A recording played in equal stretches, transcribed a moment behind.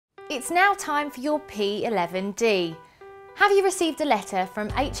It's now time for your P11d. Have you received a letter from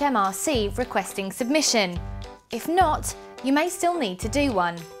HMRC requesting submission? If not, you may still need to do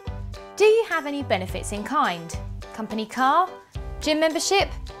one. Do you have any benefits in kind? Company car? Gym membership?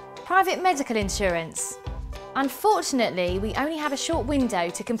 Private medical insurance? Unfortunately, we only have a short window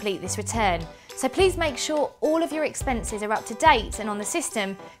to complete this return, so please make sure all of your expenses are up to date and on the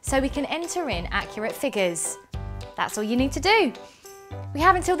system so we can enter in accurate figures. That's all you need to do. We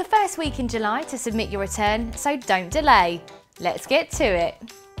have until the first week in July to submit your return, so don't delay. Let's get to it.